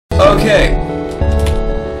Okay.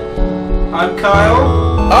 I'm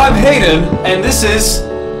Kyle. I'm Hayden, and this is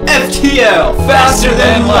FTL, Faster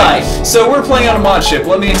Than Light. So we're playing on a mod ship.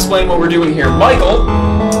 Let me explain what we're doing here. Michael.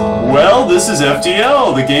 Well, this is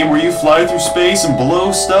FTL, the game where you fly through space and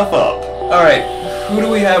blow stuff up. Alright, who do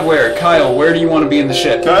we have where? Kyle, where do you want to be in the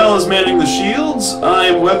ship? Kyle is manning the shields,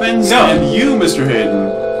 I'm weapons, and you, Mr. Hayden,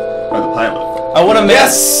 are the pilot. I want to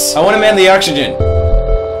man the oxygen.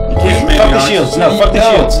 You can't man Fuck the shields. No, fuck the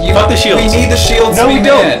shields. Fuck the shields. We need the shields to be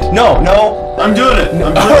manned. No. I'm doing it.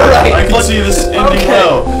 I'm doing Alright. it. I can see this ending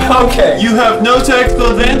well. Okay. You have no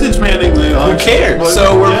tactical advantage manning the Who cares?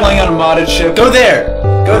 So we're playing on a modded ship. Go there.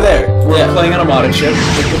 We're playing on a modded ship.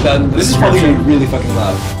 This is probably gonna be really fucking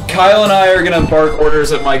loud. Kyle and I are gonna bark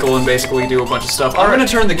orders at Michael and basically do a bunch of stuff. I'm gonna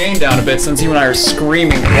turn the game down a bit since you and I are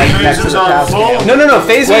screaming right next to the task cam. No,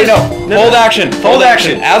 phaser. Wait, no. Hold action. Hold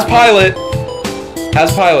action. As pilot,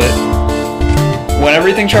 when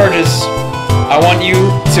everything charges, I want you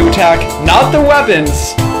to attack not the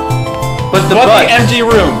weapons, but the empty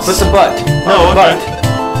rooms. But the butt. No, the butt.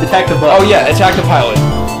 Attack the butt. Oh yeah, attack the pilot.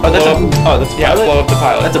 Oh, that's a pilot? Yeah, blow up the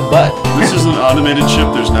pilot. That's a butt. This is an automated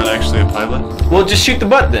ship, there's not actually a pilot. Well, just shoot the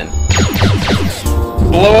butt then.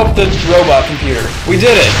 Blow up the robot computer. We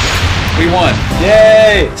did it. We won.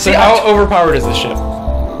 Yay! So how overpowered is this ship?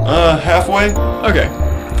 Halfway? Okay.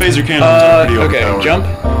 Phaser cannons are pretty okay, overpowered.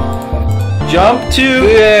 Jump to...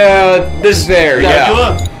 this there,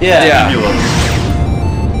 yeah. Yeah. Nebula.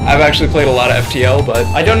 I've actually played a lot of FTL, but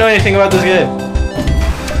I don't know anything about this game.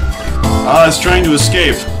 It's trying to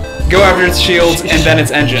escape. Go after its shields and then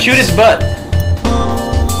its engines. Shoot its butt.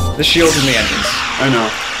 The shields and the engines. I know.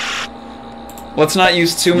 Let's not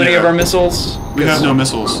use too many of our missiles. We have no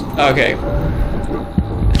missiles. Okay.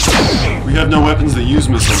 We have no weapons that use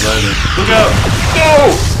missiles either. Look out!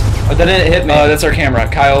 Go! Oh, that didn't hit me. That's our camera.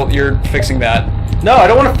 Kyle, you're fixing that. No, I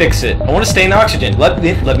don't want to fix it. I want to stay in oxygen. Let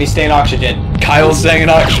me stay in oxygen. Kyle's staying in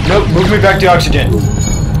oxygen. Nope, move me back to oxygen.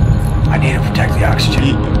 I need to protect the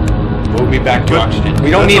oxygen. Move me back to oxygen. We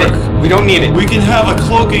don't need it. We don't need it. We can have a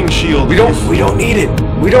cloaking shield. We don't need it.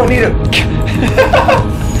 We don't need it.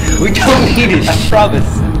 We don't need it. I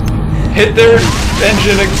promise. Hit their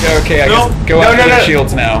engine. Okay, I guess go after the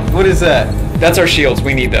shields now. What is that? That's our shields.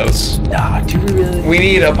 We need those. Nah, do we really? We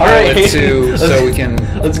need a pilot too, so we can.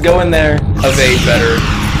 Let's go in there. Evade better.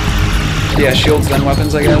 Yeah, shields then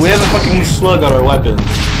weapons, I guess. We have a fucking slug on our weapons.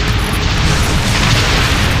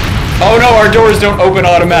 Oh no, our doors don't open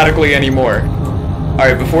automatically anymore.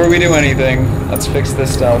 Alright, before we do anything, let's fix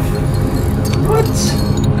this stuff. What?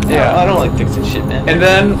 Yeah. No, I don't like fixing shit, man. And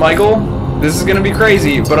then, Michael, this is gonna be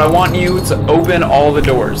crazy, but I want you to open all the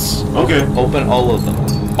doors. Okay. Open all of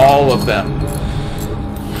them. All of them.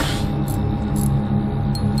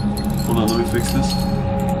 Hold on, let me fix this.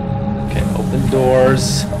 Okay, open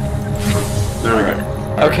doors. There we go.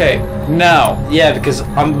 Okay, now. Yeah, because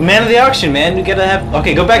I'm man of the auction, man. We gotta have.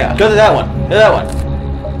 Okay, go back. Yeah. Go to that one. Go to that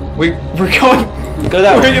one. We're going. Go to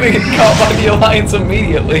that one. We're gonna get caught by the Alliance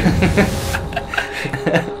immediately.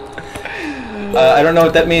 I don't know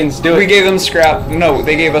what that means. Do it. We gave them scrap. No,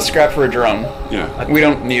 they gave us scrap for a drone. Yeah. We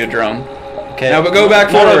don't need a drone. Okay. Now, but go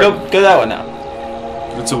back forward. No, go to that one now.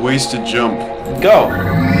 It's a wasted jump. Go.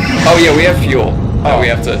 Oh yeah, we have fuel that we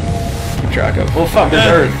have to keep track of. Well, fuck,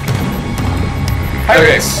 there's Earth.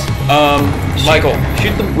 Okay. Michael,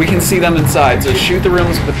 shoot them. We can see them inside, so shoot the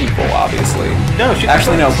rooms with the people, obviously. No, shoot.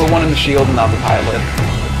 Actually, no. Put one in the shield and not the pilot.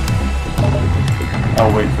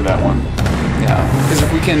 I'll wait for that one. Yeah, because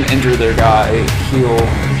if we can injure their guy, heal.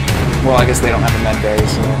 Well, I guess they don't have a med bay,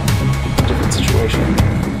 so different situation.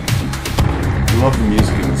 I love the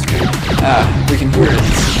music in this game. We can hear it.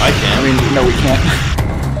 I can. I mean, no, we can't.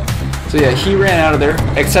 So yeah, he ran out of there.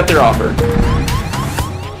 Accept their offer.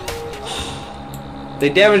 They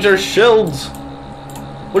damaged our shields.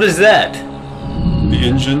 What is that? The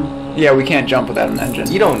engine? Yeah, we can't jump without an engine.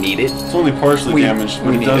 You don't need it. It's only partially damaged,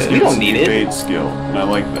 but it does give us an evade skill, and I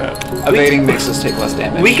like that. Evading makes us take less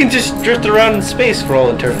damage. We can just drift around in space for all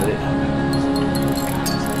eternity.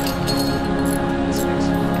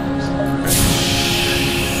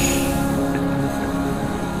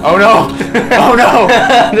 Oh no! Oh no!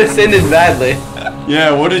 This ended badly.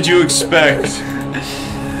 Yeah, what did you expect?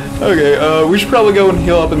 Okay, we should probably go and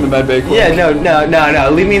heal up in the med bay. Yeah, no.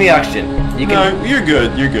 Leave me in the oxygen. You can. No, you're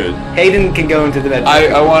good. You're good. Hayden can go into the med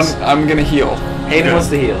bay. I'm gonna heal. Hayden wants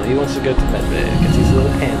to heal. He wants to go to the med bay because he's a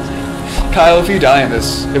little pansy. Kyle, if you die in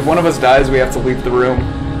this, if one of us dies, we have to leave the room.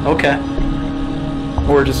 Okay.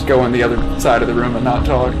 Or just go on the other side of the room and not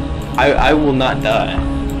talk. I will not die.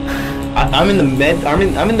 I'm in the med.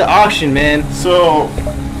 I'm in the auction, man. So,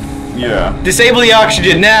 Yeah. Disable the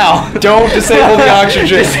oxygen now. Don't disable the oxygen.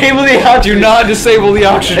 Disable the oxygen. Do not disable the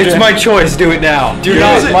oxygen. It's my choice. Do it now. Do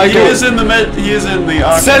not, Michael. He is in the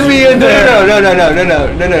oxygen. Send me in there.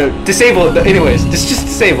 No. Disable it. Anyways, just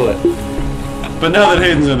disable it. But now that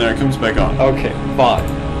Hayden's in there, it comes back on. Okay, fine.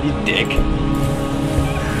 You dick.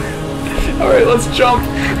 Alright, let's jump.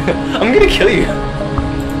 I'm gonna kill you.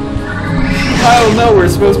 Kyle, no, we're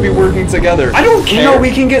supposed to be working together. I don't care. No, we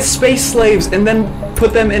can get space slaves and then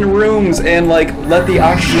put them in rooms and like let the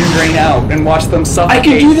oxygen drain out and watch them suffocate. I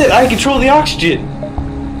can do that. I control the oxygen.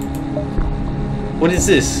 What is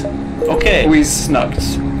this? Okay. We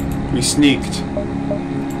snucked. We sneaked.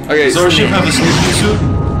 Okay, Does our ship have a sneaking suit?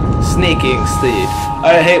 Sneaking Steed.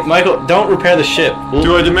 Alright, hey, Michael, don't repair the ship.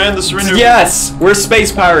 Do I demand the surrender? Yes! We're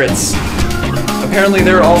space pirates. Apparently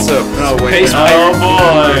they're also space Oh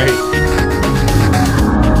pirates. boy!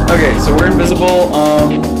 Okay, so we're invisible.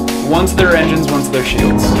 One's their engines, one's their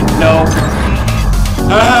shields. No.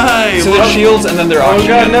 Hey! So they're shields and then they're Oh oxygen.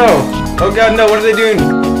 god, no! Oh god, no, what are they doing?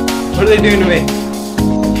 What are they doing to me?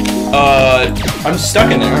 I'm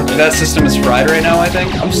stuck in there, aren't I? That system is fried right now, I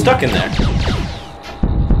think. I'm stuck in there.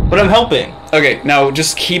 But I'm helping. Okay, now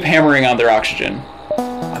just keep hammering on their oxygen.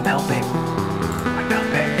 I'm helping.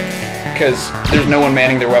 Because there's no one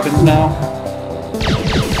manning their weapons now.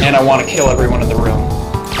 And I want to kill everyone in the room.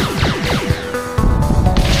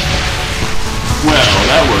 Well,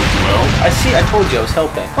 that worked well. I see, I told you I was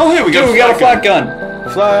helping. Oh, hey, we got Dude, we got a flak gun.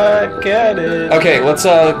 Flak cannon. Okay, let's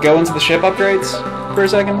go into the ship upgrades for a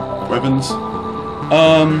second. Weapons.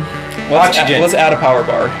 Let's add a power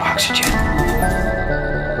bar. Oxygen.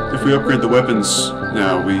 If we upgrade the weapons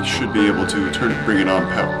now, we should be able to bring it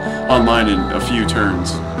online in a few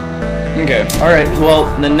turns. Okay. Alright, well,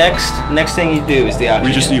 the next thing you do is the oxygen.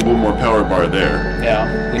 We just need one more power bar there.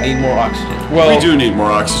 Yeah. We need more oxygen. Well, We do need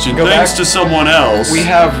more oxygen. Go Thanks back. to someone else. we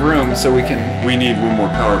have room, so we can. We need one more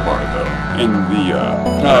power bar though. In the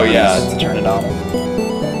Oh yeah, weapons. to turn it on.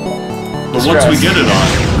 But once we Distress. get it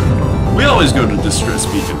on, we always go to distress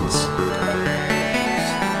beacons.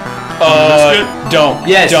 Don't.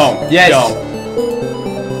 Yes. Don't. Yes.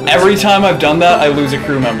 Don't. Every time I've done that, I lose a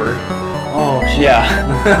crew member. Oh, shit. Yeah.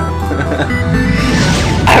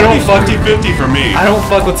 I don't fuck. 50-50 for me. I don't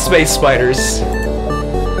fuck with space spiders.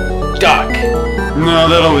 Duck. No,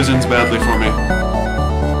 that always ends badly for me.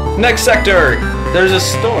 Next sector. There's a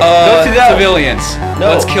store. Go to that. Civilians. No.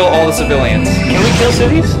 Let's kill all the civilians. Can we kill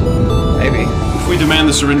cities? Maybe. If we demand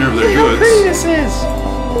the surrender of their goods, This is.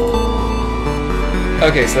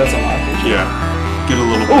 Okay, so that's unlocked. yeah, get a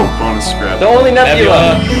little bonus scrap. The only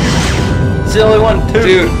nebula. Nebula. It's the only one. Two.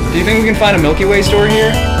 Dude, do you think we can find a Milky Way store here?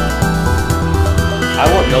 I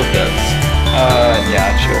want milk duds.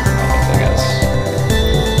 Yeah, sure. I guess.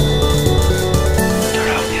 Turn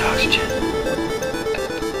off the oxygen.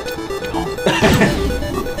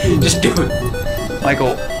 Just do it.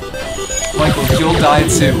 Michael, you'll die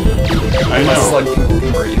too. I Unless know. like people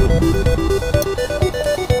can breathe.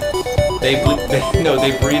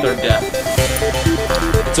 They breathe our death.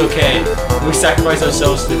 It's okay. We sacrifice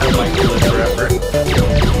ourselves to help Michael live forever.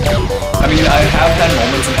 I mean, I have had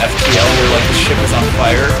moments in FTL where like the ship is on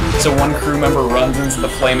fire, so one crew member runs into the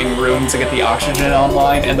flaming room to get the oxygen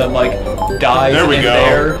online, and then like dies There we in go.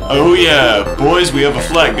 there. Oh yeah, boys, we have a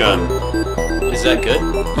flat gun. Is that good?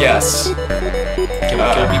 Yes. Can we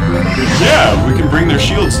kill people? Yeah, we can bring their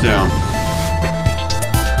shields down.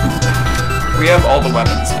 We have all the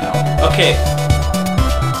weapons now. Okay.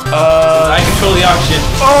 I control the oxygen.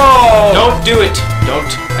 Oh! Don't do it. Don't.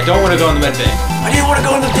 I don't want to go in the med bay. I didn't want to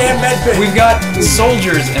go in the damn med bay. We've got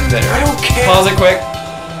soldiers in there. I don't care. Pause it quick.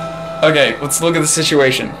 Okay, let's look at the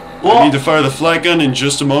situation. We need to fire the flat gun in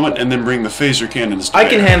just a moment and then bring the phaser cannons to I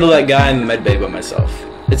can bear. handle that guy in the med bay by myself.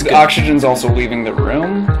 It's The good. oxygen's also leaving the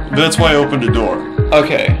room. That's why I opened a door.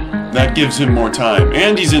 Okay. That gives him more time.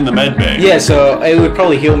 And he's in the med bay. Yeah, so it would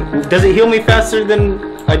probably heal. Does it heal me faster than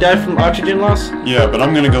I die from oxygen loss? Yeah, but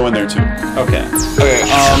I'm gonna go in there too. Okay. Okay,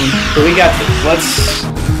 So we got this.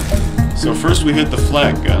 let's... So first we hit the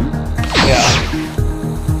flat gun. Yeah.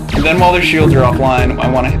 And then while their shields are offline, I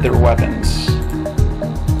want to hit their weapons.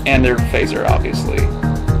 And their phaser, obviously.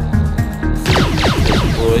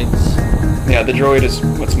 Droids. Yeah, the droid is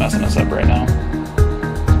what's messing us up right now.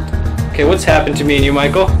 Okay, what's happened to me and you,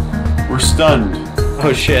 Michael? We're stunned.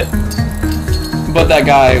 Oh shit. But that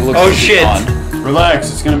guy looks Oh, like he's shit. gone. Relax,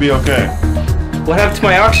 it's gonna be okay. What happened to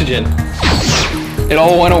my oxygen? It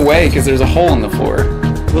all went away because there's a hole in the floor.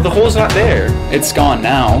 Well, the hole's not there. It's gone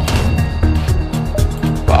now.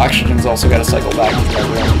 But oxygen's also got to cycle back into that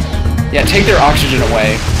room. Yeah, take their oxygen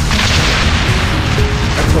away.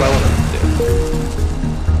 That's what I want to do.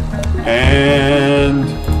 And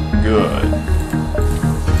good.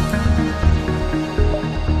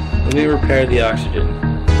 Let me repair the oxygen.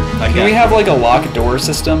 Can we have like a lock door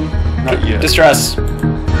system? Not yet. Distress.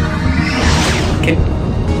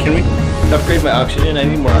 Can we upgrade my oxygen? I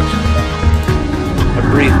need more oxygen. I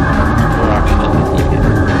breathe more oxygen.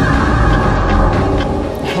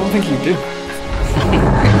 I don't think you do.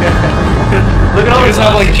 Look at all You this just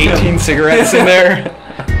have like oxygen. 18 cigarettes in there.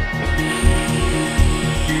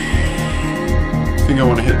 I think I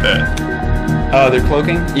want to hit that. They're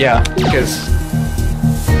cloaking? Yeah, because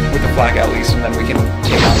with the flak at least, and then we can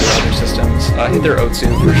take on their other systems. Hit their O2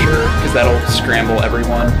 for sure, because that'll scramble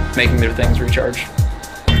everyone, making their things recharge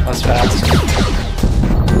less fast.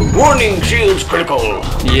 Warning, shields critical.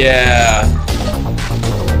 Yeah.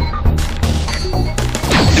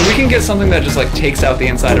 And we can get something that just like takes out the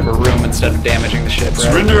inside of a room instead of damaging the ship, right?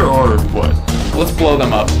 Surrender or what? Let's blow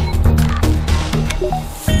them up.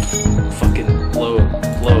 Fucking blow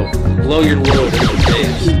your load in the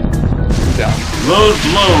face. Down. Load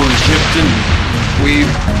blown, Captain.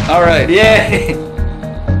 Alright. Yay!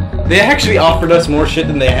 They actually offered us more shit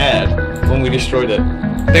than they had when we destroyed it.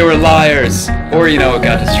 They were liars. Or, you know, it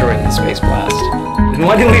got destroyed in the space blast. Then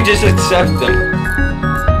why didn't we just accept them?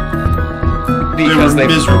 Because They were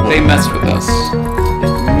miserable. they messed with us.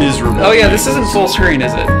 Miserable. Oh yeah, this isn't full screen,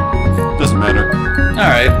 is it? Doesn't matter.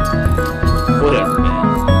 Alright. Whatever, man.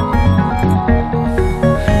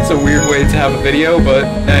 It's a weird way to have a video, but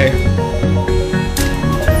hey.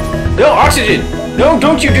 No, oxygen! No,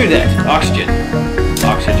 don't you do that! Oxygen.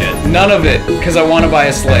 Oxygen. None of it, because I want to buy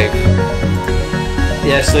a slave.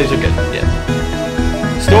 Yeah, slaves are good. Yeah.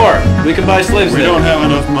 Store! We can buy slaves We there. don't have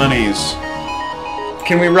enough monies.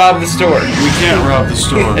 Can we rob the store? We can't rob the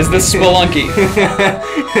store. Is this Spelunky?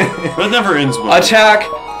 That never ends well. Attack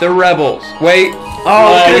the rebels. Wait.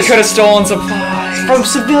 Oh, we this- could have stolen supplies. From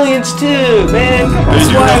civilians too, man! They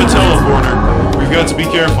do have a teleporter. We've got to be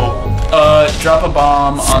careful. Drop a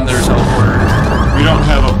bomb on their teleporter. We don't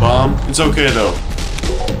have a bomb. It's okay though.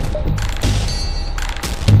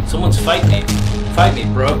 Someone's fight me. Fight me,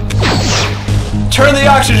 bro. Turn the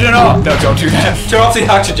oxygen off! No, don't do that. Turn off the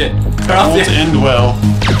oxygen. Turn off Won't the... end well.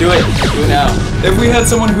 Do it. Do it now. If we had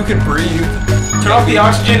someone who could breathe. Turn off the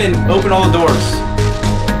oxygen and open all the doors.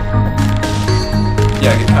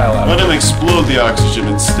 Yeah, get Kyle out. Let him explode the oxygen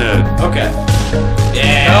instead. Okay.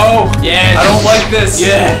 Yeah. No! Yeah. I don't like this!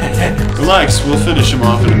 Yeah. Relax, we'll finish him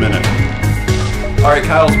off in a minute. Alright,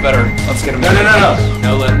 Kyle's better. Let's get him.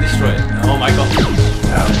 No, let him destroy it. No, Michael.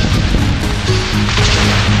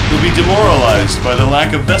 He'll be demoralized by the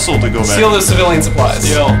lack of vessel to go back. Steal the civilian supplies.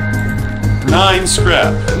 Steal. 9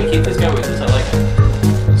 scrap. Let me keep this guy with us. I like him.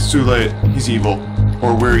 It's too late. He's evil.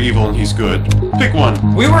 Or we're evil and he's good. Pick one.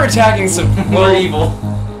 We were attacking some. We're evil.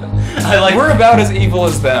 I like. We're about as evil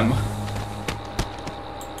as them.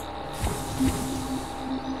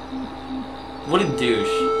 What a douche.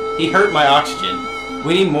 He hurt my oxygen.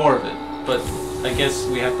 We need more of it, but I guess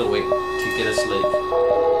we have to wait to get a slave.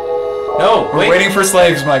 No, We're waiting for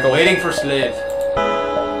slaves, Michael. Waiting for slave. Can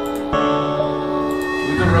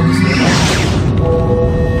we go rub the slave off?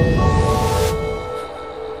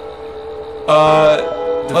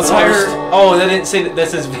 Let's Divorced. hire Oh, that didn't say that. That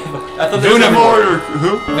says Viva. I thought there was Vivivore or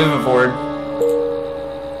who? Vivivore.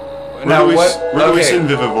 Where do we send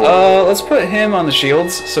Vivivore? Let's put him on the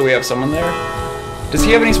shields so we have someone there. Does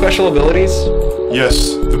he have any special abilities?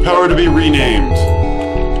 Yes, the power to be renamed.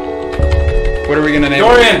 What are we gonna name him?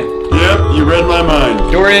 Dorian. Yep, you read my mind.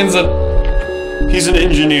 Dorian's a. He's an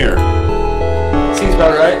engineer. Seems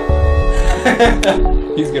about right.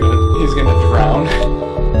 He's gonna drown.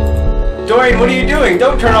 Dorian, what are you doing?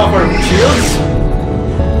 Don't turn off our shields.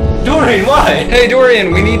 Dorian, why? Hey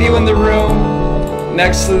Dorian, we need you in the room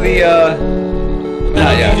next to the What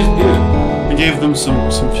yeah. did you just do? I gave them some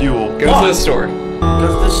fuel. Go to the store. Go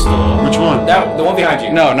to the store. Which one? That the one behind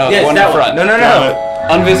you. No, Yes, the one that in front. No. Got it.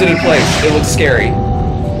 Unvisited place. It looks scary.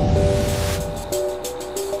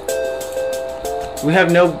 We have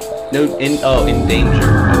in danger.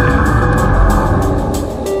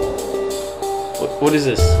 What is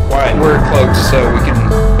this? Why? We're cloaked, so we can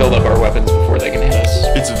build up our weapons before they can hit us.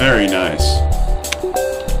 It's very nice.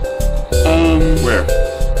 Where?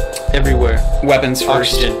 Everywhere. Weapons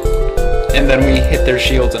first, Oxygen. and then we hit their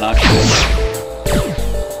shields and oxygen.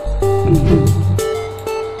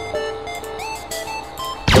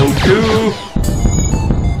 O2.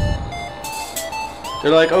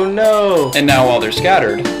 They're like, oh no. And now while they're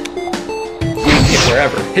scattered, we can hit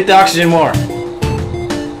wherever. Hit the oxygen more.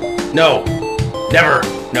 No. Never.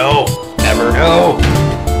 No. Never. No.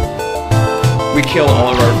 We kill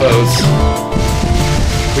all of our foes.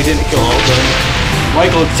 We didn't kill all of them.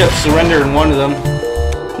 Michael accepts surrender in one of them.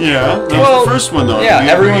 Yeah, that Well, was the first one though. Yeah, We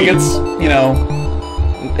everyone agreed. gets, you know,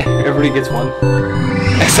 Everybody gets one.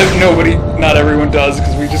 except not everyone does,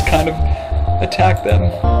 because we just kind of attack them.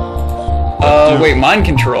 Wait, mind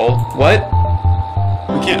control. What?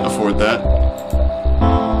 We can't afford that.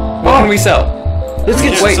 What can we sell? Let's We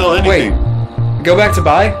get. can't sell anything. Wait. Go back to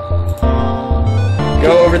buy.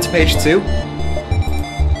 Go over to page 2.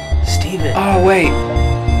 Steven. Oh, wait.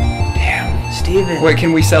 Damn. Steven. Wait,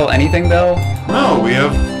 can we sell anything, though? No, we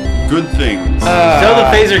have good things. Sell the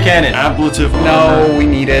phaser cannon. Ablative armor. No, we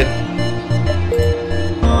need it.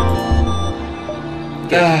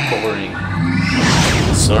 Boring.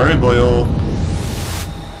 Sorry, boyo.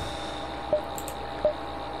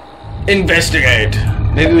 Investigate.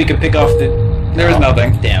 Maybe we can pick off the. There was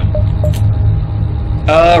nothing. Damn.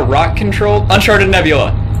 Rock controlled. Uncharted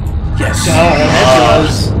Nebula. Yes.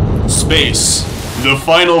 Space. The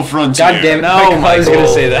final frontier. God damn it. No, I was gonna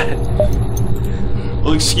Michael. say that.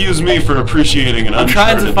 Well, excuse me for appreciating an I'm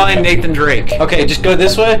trying to Uncharted. find Nathan Drake. Okay, just go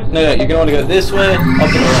this way. No, you're gonna want to go this way, up and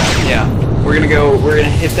around. Yeah. We're gonna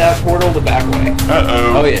hit that portal the back way.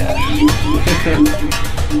 Uh-oh. Oh yeah.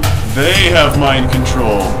 They have mind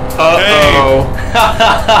control. Uh-oh.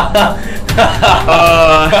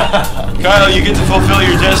 Kyle, you get to fulfill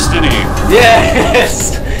your destiny.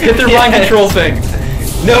 Yes. Hit their mind control thing.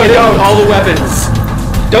 No, Hit it don't. with all the weapons.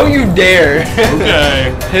 Don't you dare.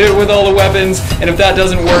 Okay. Hit it with all the weapons, and if that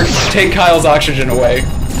doesn't work, take Kyle's oxygen away.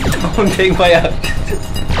 Don't take my out.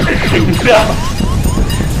 No.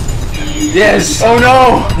 Yes. Oh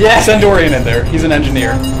no! Yes. Send Dorian in there. He's an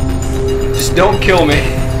engineer. Just don't kill me.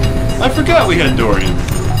 I forgot we had Dorian.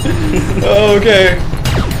 Okay.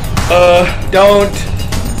 Don't.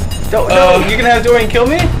 No, you're gonna have Dorian kill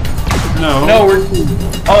me? No. No, we're.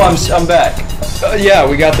 Oh, I'm back. Yeah,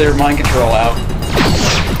 we got their mind control out.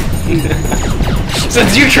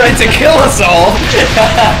 Since you tried to kill us all!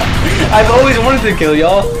 I've always wanted to kill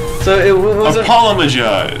y'all, so it was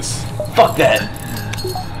Apologize. Fuck that.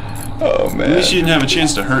 Oh At man. least you didn't have a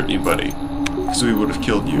chance to hurt anybody. Because we would have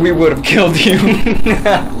killed you. We would have killed you.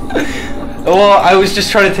 Well, I was just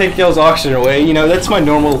trying to take y'all's oxygen away. You know, that's my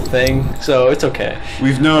normal thing, so it's okay.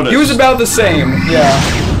 We've noticed. He was about the same. Yeah.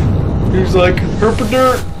 He was like,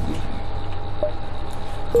 herpadirt.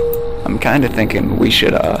 I'm kind of thinking we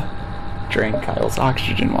should, drain Kyle's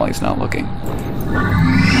oxygen while he's not looking.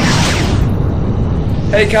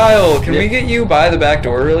 Hey Kyle, can we get you by the back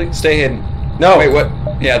door really? Stay hidden. No. Wait, what?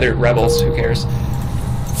 Yeah, they're rebels. Who cares?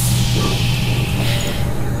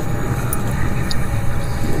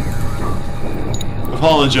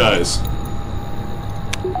 Apologize.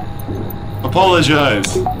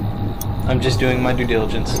 Apologize. I'm just doing my due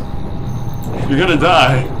diligence. You're gonna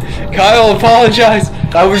die. Kyle, apologize.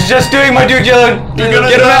 I was just doing my due diligence. You're gonna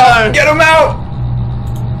Get him die. out! Get him out!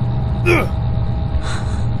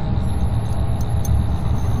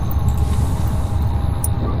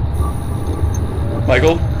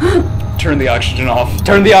 Michael, turn the oxygen off.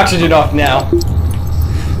 Turn the oxygen off now.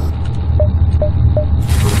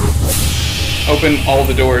 Open all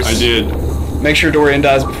the doors. I did. Make sure Dorian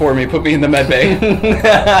dies before me. Put me in the med bay.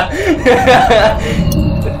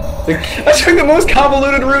 I took the most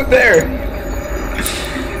convoluted route there.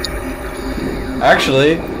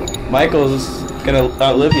 Actually, Michael's gonna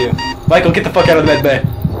outlive you. Michael, get the fuck out of the med bay.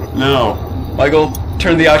 No. Michael,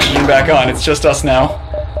 turn the oxygen back on. It's just us now.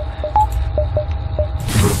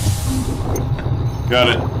 Got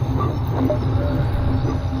it.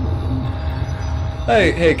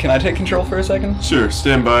 Hey, can I take control for a second? Sure,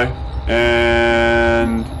 stand by.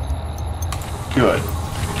 And... Good.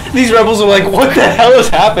 These rebels are like, what the hell is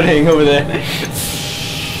happening over there?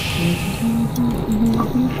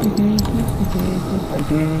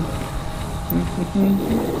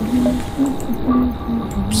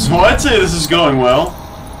 So I'd say this is going well.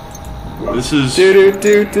 This is this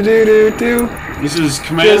is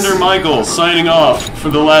Commander Yes. Michael signing off for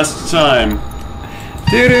the last time.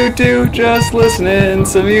 Just listening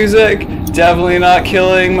to music. Definitely not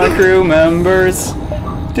killing my crew members.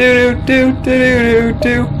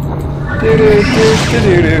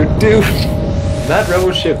 That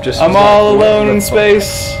rebel ship just. I'm all alone in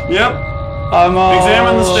space. Yep. I'm all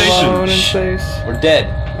Examine the station. alone in space. We're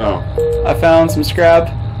dead. Oh. I found some scrap.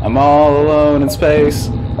 I'm all alone in space.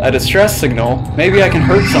 A distress signal. Maybe I can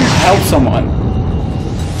help someone.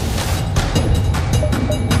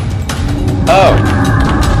 Oh.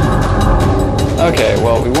 Okay,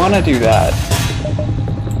 well, we want to do that.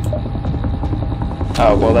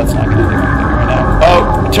 Oh, well, that's not going to do anything right now.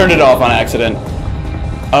 Oh, turned it off on accident.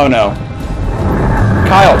 Oh, no.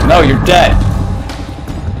 Kyle, no, you're dead.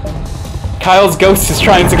 Kyle's ghost is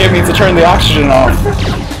trying to get me to turn the oxygen off.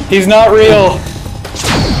 He's not real.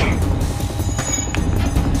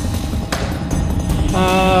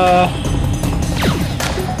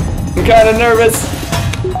 I'm kind of nervous.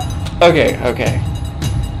 Okay, okay.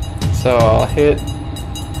 So I'll hit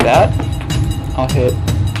that. I'll hit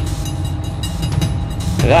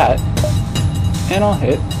that. And I'll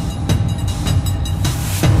hit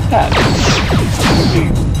that.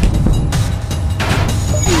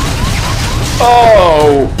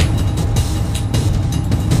 Oh!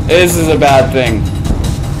 This is a bad thing.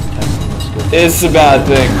 This is a bad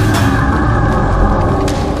thing.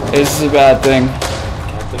 This is a bad thing.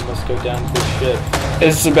 Captain must go down with the ship.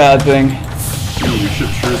 This is a bad thing. Ooh, your ship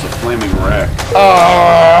sure is a flaming wreck.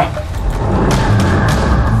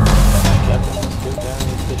 Captain must go down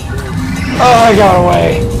with the ship. Oh, I got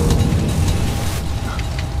away.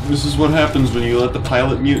 This is what happens when you let the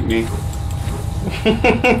pilot mutiny.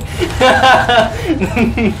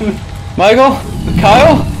 Michael?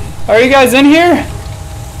 Kyle? Are you guys in here?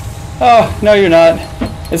 Oh, no you're not.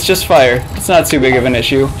 It's just fire. It's not too big of an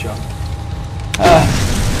issue. Jump.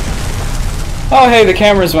 Oh hey, the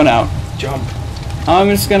cameras went out. Jump. I'm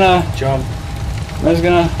just gonna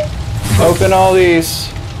open all these,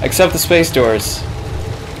 except the space doors.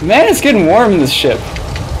 Man, it's getting warm in this ship.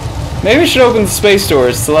 Maybe we should open the space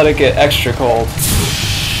doors to let it get extra cold.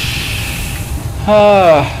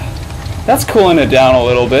 That's cooling it down a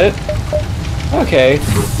little bit. Okay,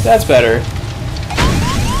 that's better.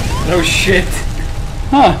 No shit.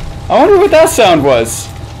 Huh. I wonder what that sound was.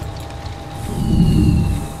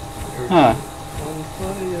 Huh.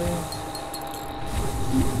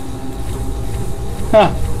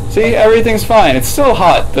 Huh. See, everything's fine. It's still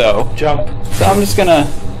hot though. Jump. So I'm just gonna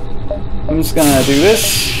do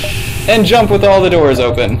this and jump with all the doors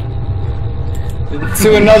open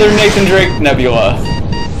to another Nathan Drake nebula.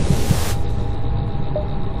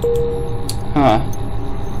 Huh.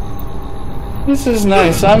 This is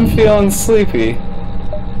nice. I'm feeling sleepy.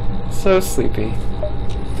 So sleepy.